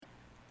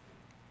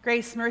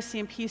Grace, mercy,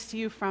 and peace to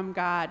you from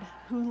God,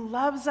 who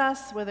loves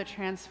us with a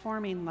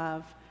transforming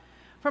love,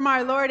 from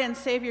our Lord and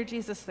Savior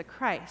Jesus the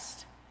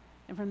Christ,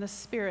 and from the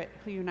Spirit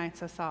who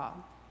unites us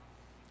all.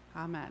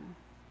 Amen.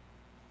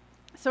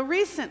 So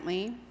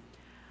recently,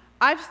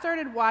 I've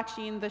started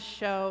watching the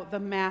show The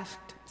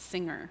Masked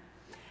Singer.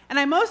 And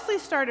I mostly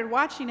started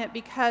watching it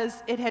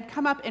because it had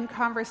come up in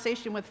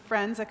conversation with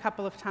friends a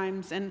couple of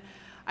times, and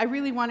I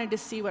really wanted to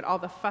see what all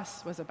the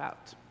fuss was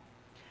about.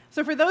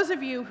 So for those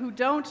of you who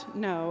don't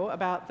know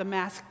about The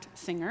Masked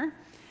Singer,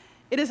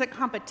 it is a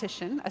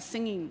competition, a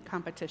singing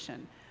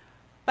competition.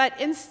 But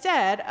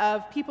instead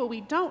of people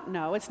we don't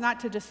know, it's not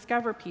to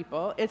discover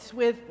people, it's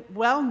with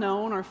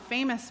well-known or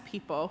famous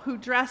people who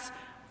dress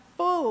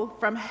full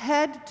from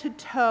head to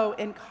toe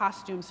in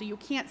costume, so you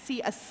can't see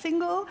a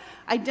single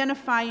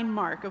identifying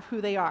mark of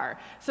who they are.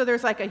 So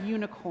there's like a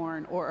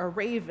unicorn or a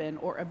raven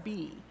or a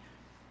bee.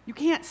 You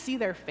can't see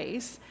their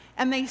face,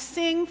 and they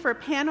sing for a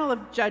panel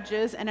of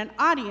judges and an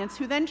audience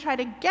who then try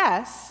to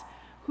guess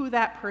who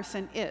that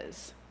person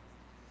is.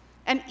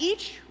 And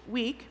each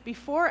week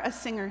before a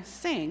singer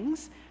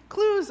sings,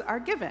 clues are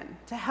given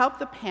to help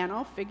the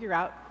panel figure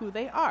out who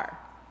they are,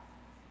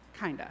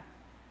 kinda.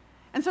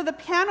 And so the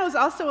panel is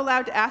also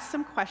allowed to ask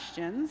some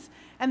questions,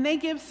 and they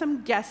give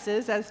some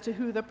guesses as to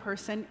who the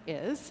person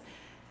is.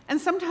 And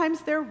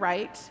sometimes they're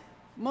right,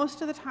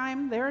 most of the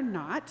time they're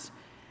not.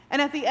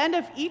 And at the end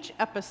of each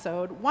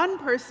episode, one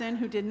person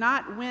who did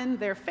not win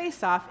their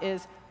face-off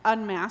is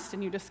unmasked,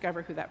 and you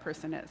discover who that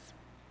person is.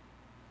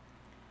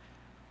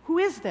 Who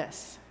is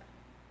this?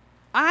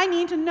 I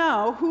need to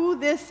know who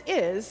this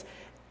is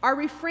are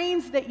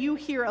refrains that you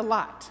hear a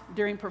lot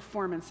during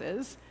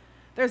performances.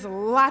 There's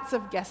lots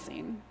of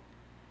guessing.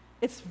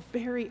 It's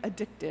very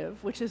addictive,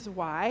 which is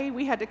why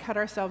we had to cut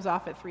ourselves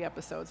off at 3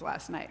 episodes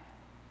last night.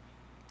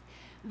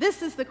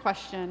 This is the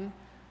question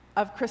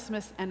of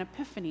Christmas and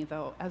Epiphany,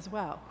 though, as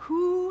well.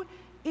 Who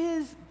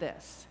is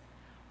this?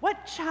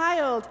 What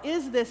child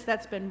is this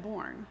that's been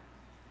born?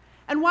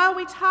 And while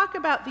we talk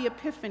about the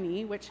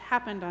Epiphany, which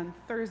happened on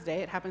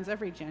Thursday, it happens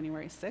every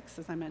January 6th,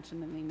 as I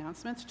mentioned in the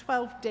announcements,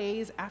 12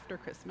 days after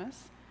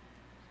Christmas.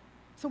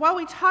 So while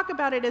we talk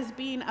about it as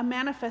being a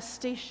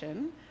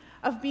manifestation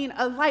of being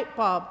a light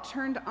bulb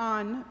turned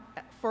on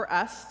for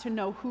us to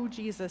know who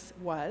Jesus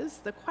was,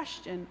 the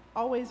question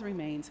always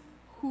remains,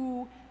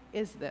 who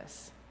is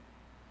this?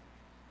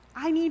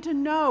 I need to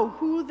know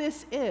who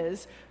this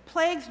is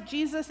plagues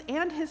Jesus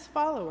and his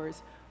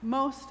followers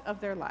most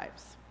of their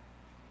lives.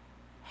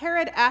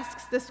 Herod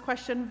asks this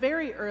question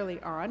very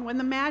early on when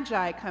the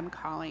Magi come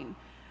calling,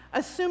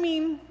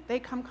 assuming they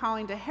come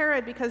calling to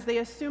Herod because they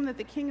assume that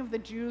the king of the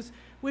Jews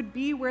would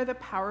be where the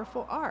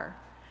powerful are.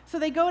 So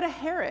they go to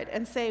Herod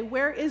and say,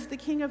 "Where is the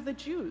king of the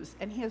Jews?"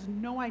 And he has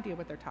no idea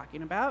what they're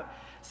talking about.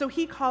 So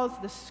he calls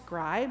the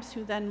scribes,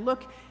 who then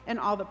look in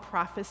all the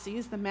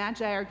prophecies. The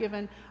Magi are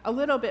given a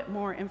little bit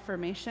more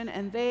information,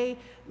 and they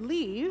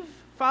leave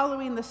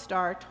following the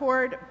star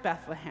toward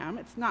Bethlehem.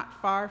 It's not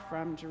far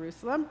from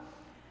Jerusalem.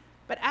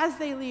 But as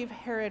they leave,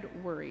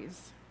 Herod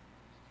worries.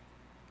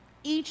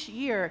 Each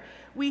year,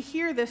 we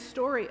hear this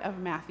story of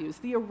Matthew's,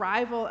 the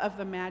arrival of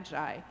the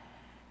Magi,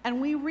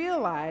 and we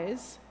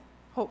realize,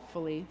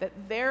 hopefully,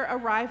 that their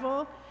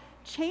arrival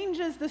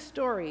changes the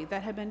story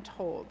that had been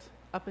told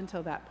up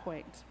until that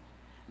point.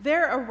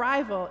 Their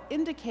arrival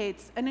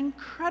indicates an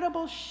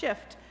incredible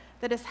shift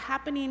that is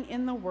happening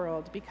in the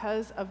world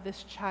because of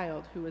this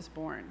child who was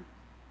born.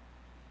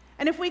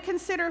 And if we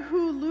consider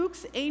who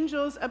Luke's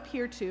angels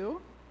appear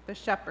to, the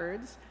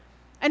shepherds,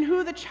 and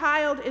who the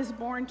child is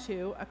born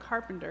to, a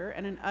carpenter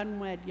and an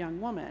unwed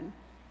young woman,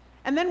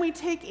 and then we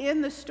take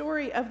in the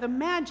story of the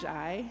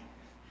Magi,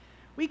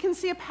 we can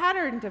see a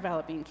pattern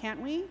developing,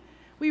 can't we?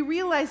 We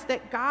realize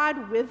that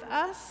God with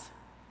us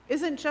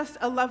isn't just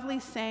a lovely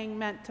saying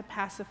meant to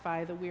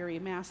pacify the weary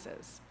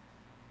masses.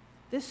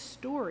 This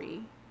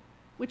story,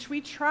 which we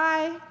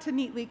try to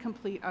neatly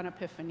complete on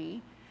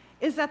Epiphany,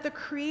 is that the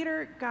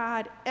Creator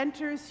God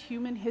enters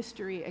human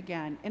history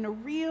again in a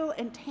real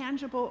and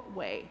tangible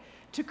way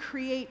to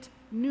create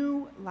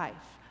new life,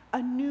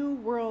 a new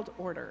world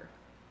order.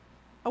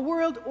 A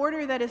world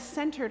order that is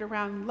centered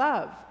around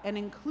love and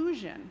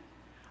inclusion.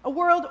 A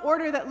world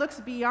order that looks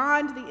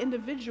beyond the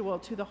individual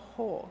to the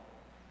whole.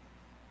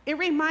 It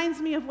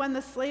reminds me of when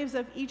the slaves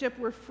of Egypt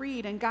were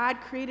freed and God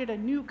created a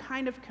new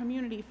kind of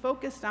community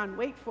focused on,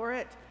 wait for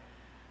it,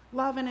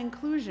 love and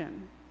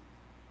inclusion.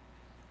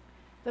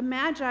 The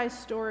Magi's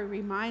story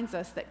reminds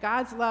us that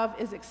God's love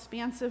is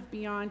expansive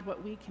beyond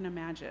what we can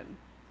imagine,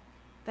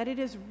 that it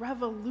is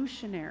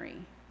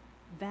revolutionary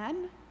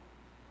then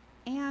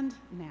and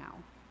now.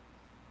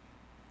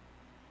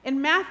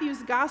 In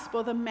Matthew's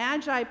gospel, the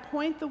Magi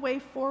point the way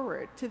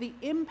forward to the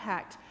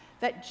impact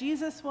that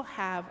Jesus will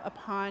have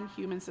upon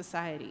human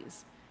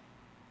societies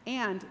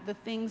and the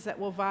things that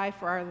will vie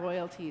for our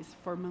loyalties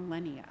for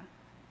millennia.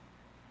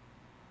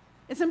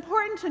 It's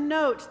important to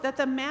note that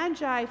the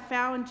Magi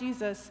found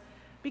Jesus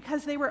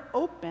because they were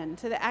open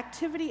to the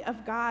activity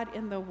of God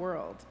in the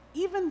world,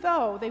 even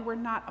though they were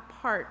not a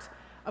part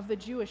of the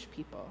Jewish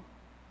people.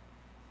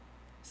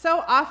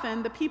 So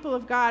often, the people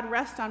of God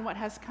rest on what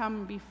has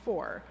come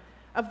before,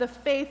 of the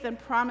faith and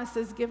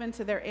promises given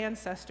to their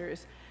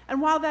ancestors.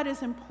 And while that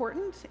is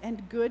important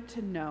and good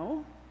to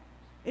know,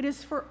 it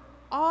is for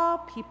all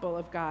people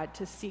of God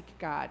to seek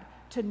God,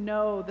 to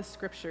know the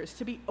scriptures,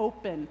 to be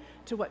open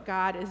to what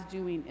God is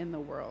doing in the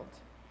world.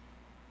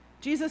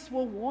 Jesus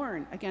will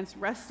warn against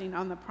resting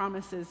on the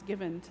promises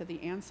given to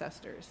the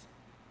ancestors.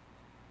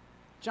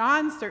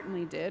 John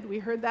certainly did. We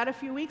heard that a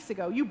few weeks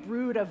ago. You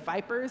brood of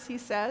vipers, he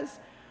says.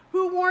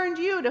 Who warned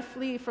you to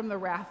flee from the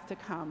wrath to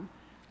come?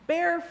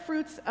 Bear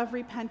fruits of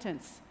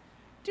repentance.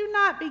 Do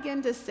not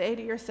begin to say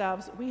to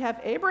yourselves, we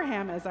have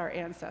Abraham as our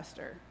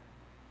ancestor.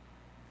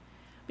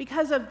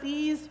 Because of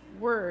these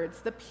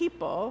words, the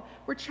people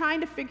were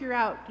trying to figure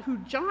out who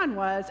John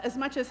was as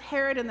much as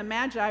Herod and the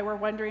Magi were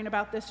wondering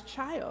about this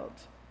child.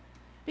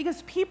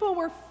 Because people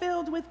were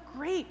filled with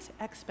great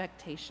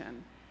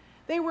expectation.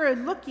 They were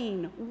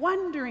looking,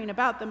 wondering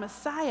about the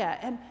Messiah,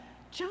 and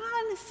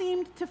John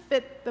seemed to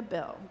fit the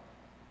bill.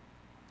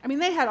 I mean,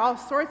 they had all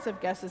sorts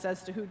of guesses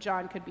as to who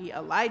John could be: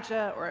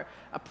 Elijah or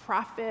a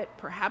prophet,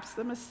 perhaps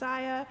the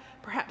Messiah,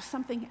 perhaps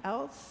something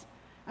else.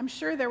 I'm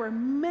sure there were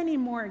many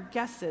more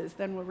guesses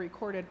than were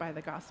recorded by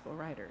the gospel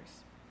writers.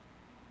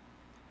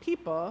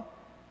 People,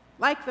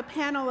 like the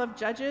panel of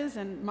judges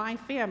and my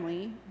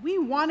family, we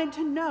wanted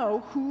to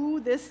know who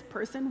this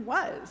person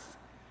was.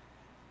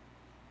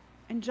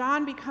 And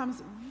John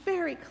becomes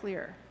very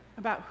clear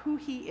about who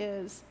he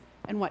is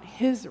and what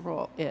his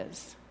role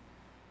is.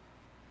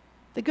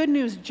 The good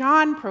news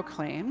John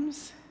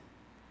proclaims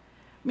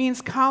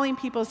means calling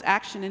people's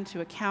action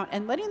into account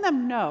and letting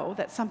them know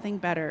that something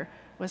better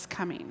was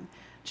coming.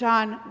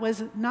 John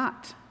was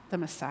not the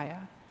Messiah.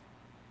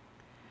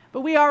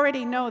 But we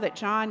already know that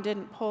John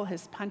didn't pull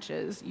his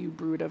punches, you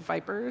brood of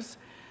vipers.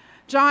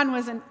 John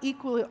was an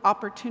equal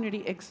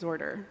opportunity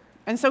exhorter.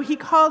 And so he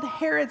called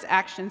Herod's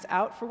actions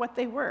out for what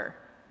they were: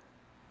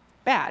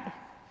 bad.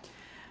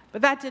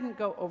 But that didn't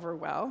go over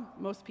well.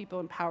 Most people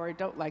in power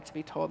don't like to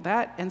be told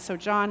that, and so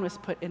John was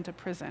put into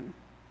prison.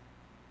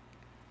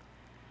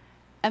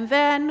 And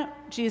then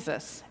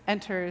Jesus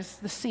enters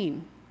the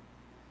scene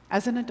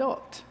as an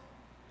adult.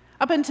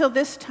 Up until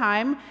this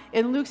time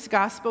in Luke's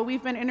gospel,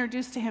 we've been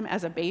introduced to him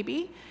as a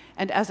baby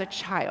and as a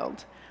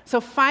child.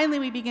 So finally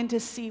we begin to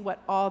see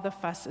what all the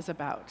fuss is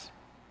about.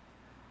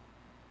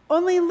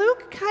 Only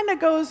Luke kind of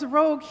goes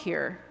rogue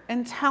here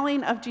in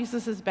telling of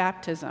Jesus'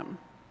 baptism.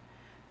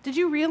 Did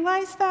you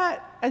realize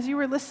that as you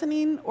were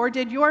listening, or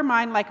did your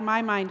mind, like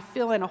my mind,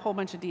 fill in a whole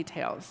bunch of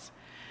details?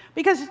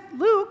 Because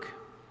Luke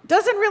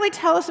doesn't really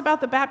tell us about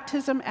the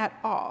baptism at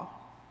all.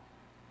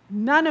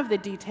 None of the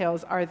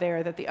details are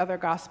there that the other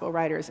gospel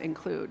writers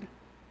include.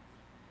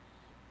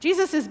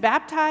 Jesus is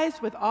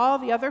baptized with all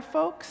the other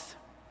folks,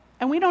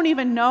 and we don't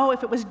even know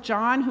if it was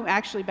John who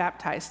actually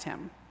baptized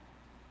him.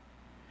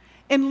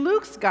 In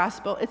Luke's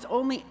gospel, it's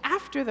only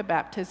after the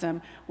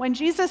baptism, when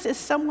Jesus is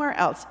somewhere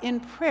else in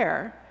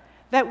prayer,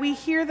 that we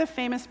hear the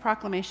famous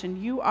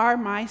proclamation, "You are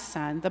my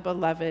son, the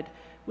beloved,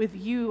 with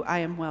you I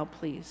am well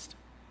pleased."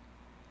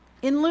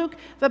 In Luke,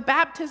 the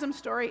baptism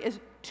story is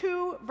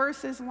 2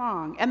 verses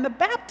long, and the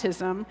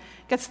baptism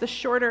gets the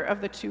shorter of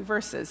the 2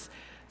 verses.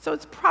 So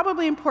it's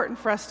probably important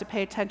for us to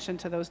pay attention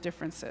to those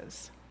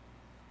differences,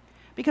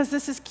 because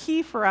this is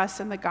key for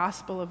us in the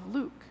Gospel of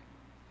Luke.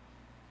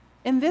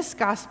 In this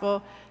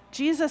gospel,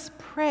 Jesus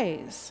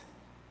prays.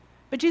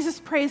 But Jesus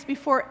prays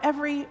before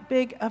every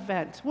big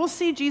event. We'll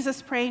see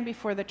Jesus praying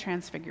before the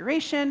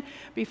transfiguration,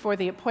 before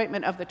the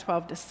appointment of the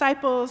 12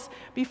 disciples,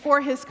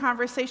 before his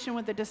conversation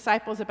with the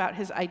disciples about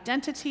his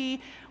identity.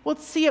 We'll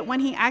see it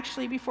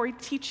before he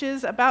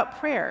teaches about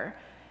prayer.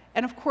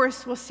 And of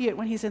course, we'll see it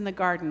when he's in the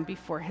garden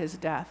before his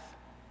death.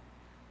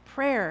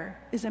 Prayer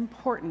is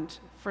important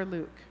for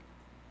Luke.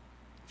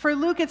 For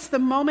Luke, it's the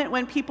moment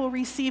when people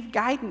receive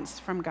guidance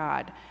from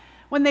God,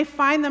 when they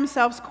find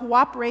themselves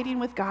cooperating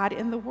with God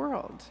in the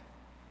world.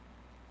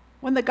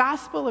 When the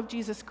gospel of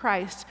Jesus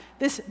Christ,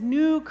 this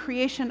new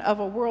creation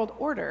of a world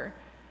order,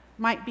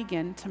 might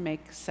begin to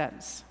make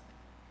sense.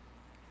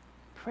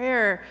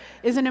 Prayer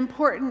is an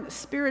important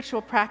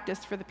spiritual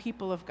practice for the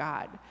people of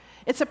God.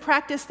 It's a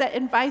practice that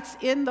invites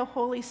in the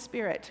Holy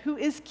Spirit, who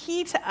is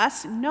key to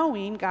us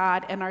knowing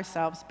God and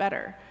ourselves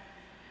better.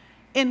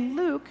 In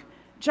Luke,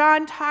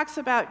 John talks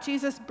about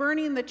Jesus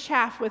burning the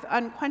chaff with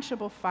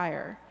unquenchable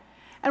fire.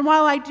 And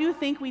while I do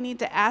think we need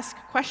to ask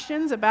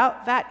questions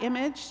about that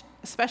image,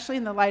 especially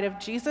in the light of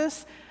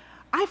Jesus,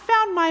 I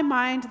found my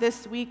mind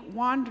this week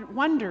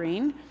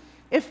wondering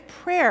if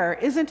prayer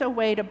isn't a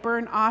way to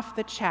burn off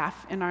the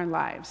chaff in our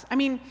lives. I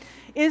mean,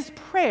 is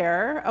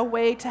prayer a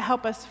way to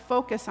help us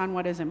focus on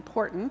what is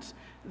important,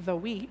 the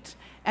wheat,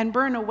 and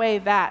burn away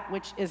that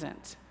which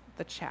isn't,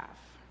 the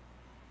chaff?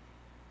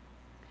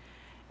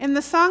 In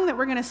the song that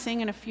we're going to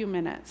sing in a few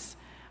minutes,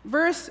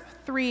 verse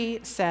 3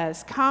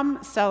 says,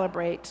 "Come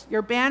celebrate,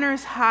 your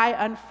banners high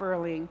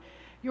unfurling,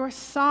 your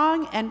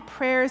song and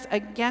prayers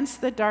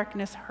against the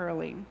darkness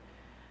hurling.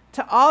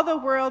 To all the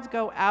world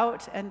go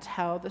out and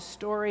tell the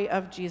story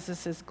of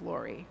Jesus'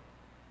 glory."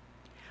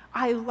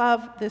 I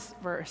love this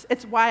verse.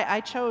 It's why I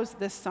chose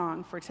this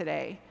song for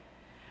today.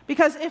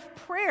 Because if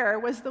prayer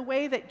was the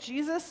way that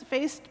Jesus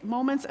faced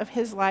moments of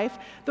his life,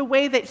 the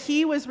way that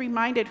he was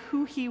reminded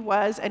who he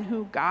was and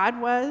who God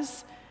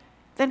was,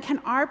 then can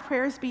our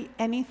prayers be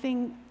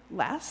anything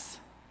less?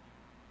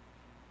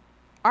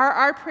 Are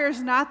our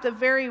prayers not the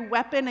very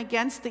weapon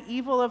against the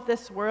evil of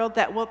this world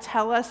that will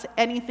tell us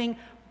anything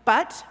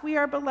but we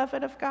are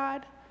beloved of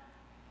God?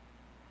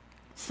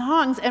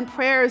 Songs and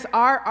prayers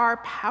are our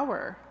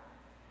power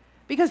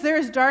because there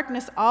is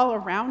darkness all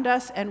around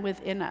us and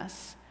within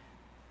us.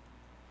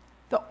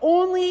 The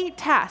only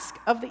task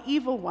of the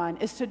evil one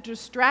is to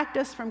distract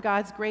us from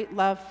God's great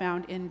love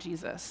found in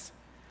Jesus.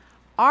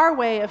 Our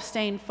way of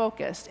staying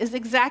focused is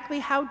exactly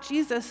how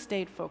Jesus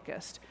stayed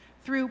focused,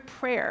 through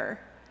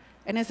prayer.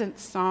 And isn't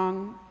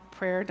song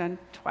prayer done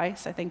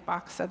twice? I think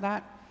Bach said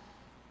that.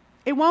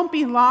 It won't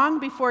be long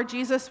before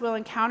Jesus will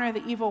encounter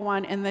the evil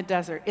one in the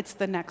desert. It's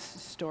the next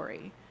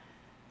story.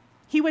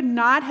 He would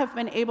not have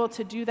been able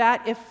to do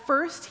that if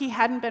first he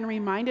hadn't been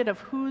reminded of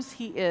whose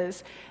he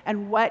is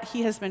and what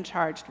he has been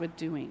charged with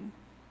doing.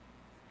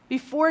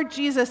 Before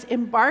Jesus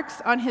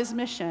embarks on his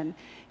mission,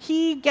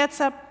 he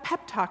gets a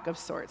pep talk of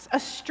sorts, a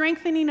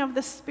strengthening of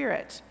the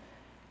Spirit,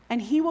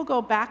 and he will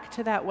go back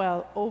to that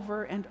well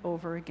over and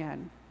over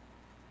again.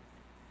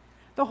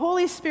 The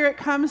Holy Spirit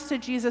comes to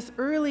Jesus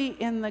early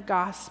in the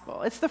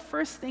gospel. It's the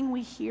first thing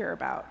we hear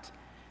about.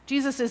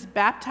 Jesus is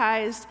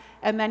baptized,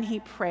 and then he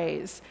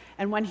prays.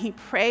 And when he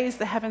prays,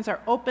 the heavens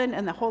are opened,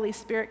 and the Holy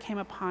Spirit came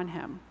upon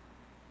him.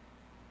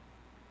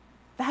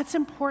 That's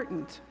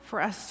important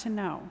for us to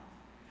know.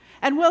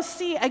 And we'll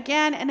see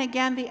again and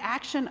again the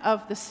action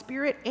of the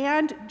Spirit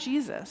and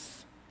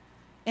Jesus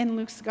in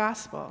Luke's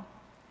gospel.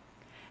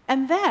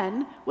 And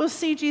then we'll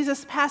see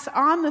Jesus pass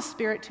on the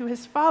Spirit to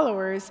his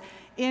followers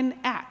in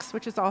Acts,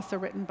 which is also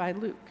written by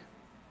Luke.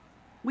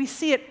 We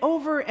see it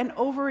over and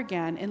over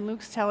again in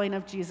Luke's telling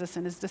of Jesus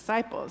and his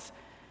disciples.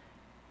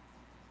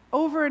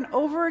 Over and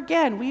over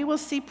again, we will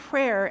see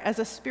prayer as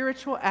a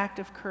spiritual act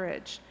of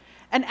courage,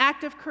 an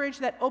act of courage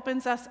that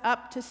opens us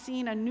up to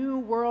seeing a new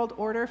world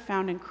order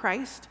found in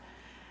Christ,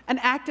 an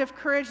act of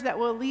courage that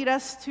will lead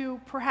us to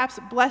perhaps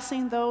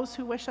blessing those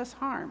who wish us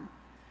harm,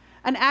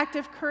 an act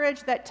of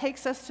courage that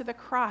takes us to the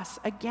cross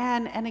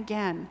again and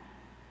again,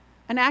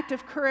 an act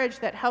of courage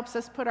that helps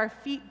us put our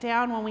feet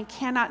down when we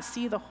cannot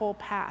see the whole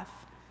path.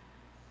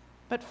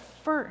 But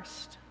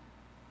first,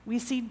 we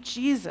see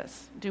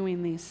Jesus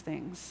doing these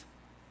things.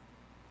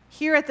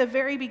 Here at the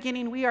very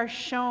beginning, we are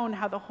shown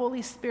how the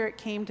Holy Spirit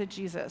came to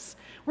Jesus.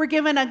 We're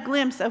given a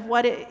glimpse of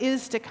what it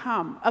is to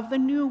come, of the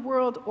new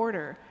world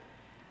order.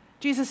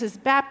 Jesus is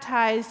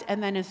baptized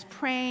and then is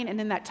praying, and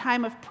in that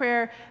time of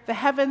prayer, the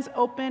heavens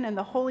open and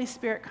the Holy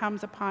Spirit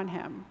comes upon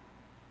him.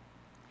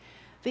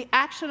 The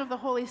action of the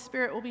Holy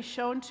Spirit will be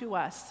shown to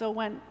us. So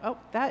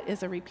that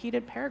is a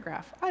repeated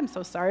paragraph. I'm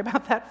so sorry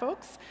about that,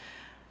 folks.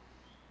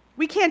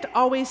 We can't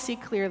always see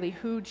clearly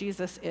who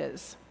Jesus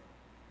is,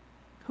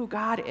 who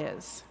God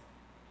is.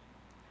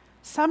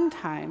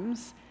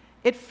 Sometimes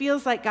it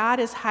feels like God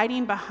is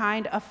hiding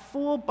behind a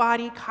full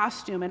body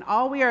costume, and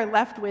all we are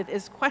left with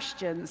is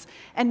questions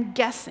and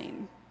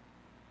guessing.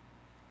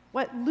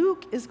 What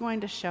Luke is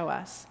going to show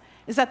us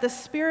is that the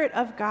Spirit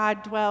of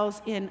God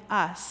dwells in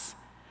us,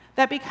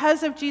 that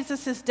because of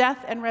Jesus'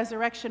 death and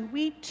resurrection,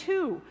 we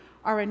too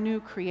are a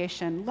new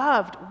creation,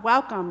 loved,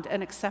 welcomed,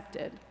 and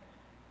accepted.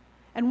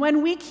 And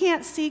when we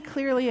can't see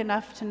clearly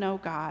enough to know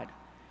God,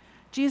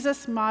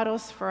 Jesus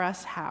models for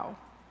us how?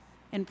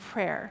 In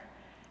prayer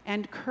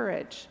and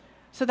courage,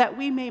 so that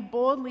we may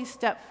boldly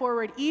step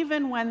forward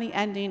even when the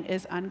ending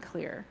is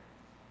unclear.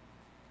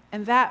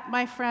 And that,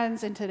 my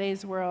friends, in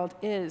today's world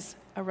is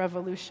a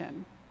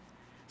revolution.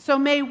 So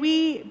may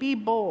we be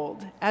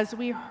bold as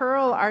we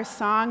hurl our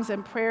songs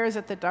and prayers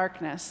at the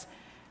darkness,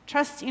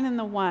 trusting in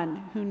the one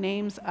who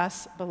names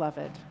us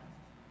beloved.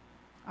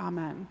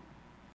 Amen.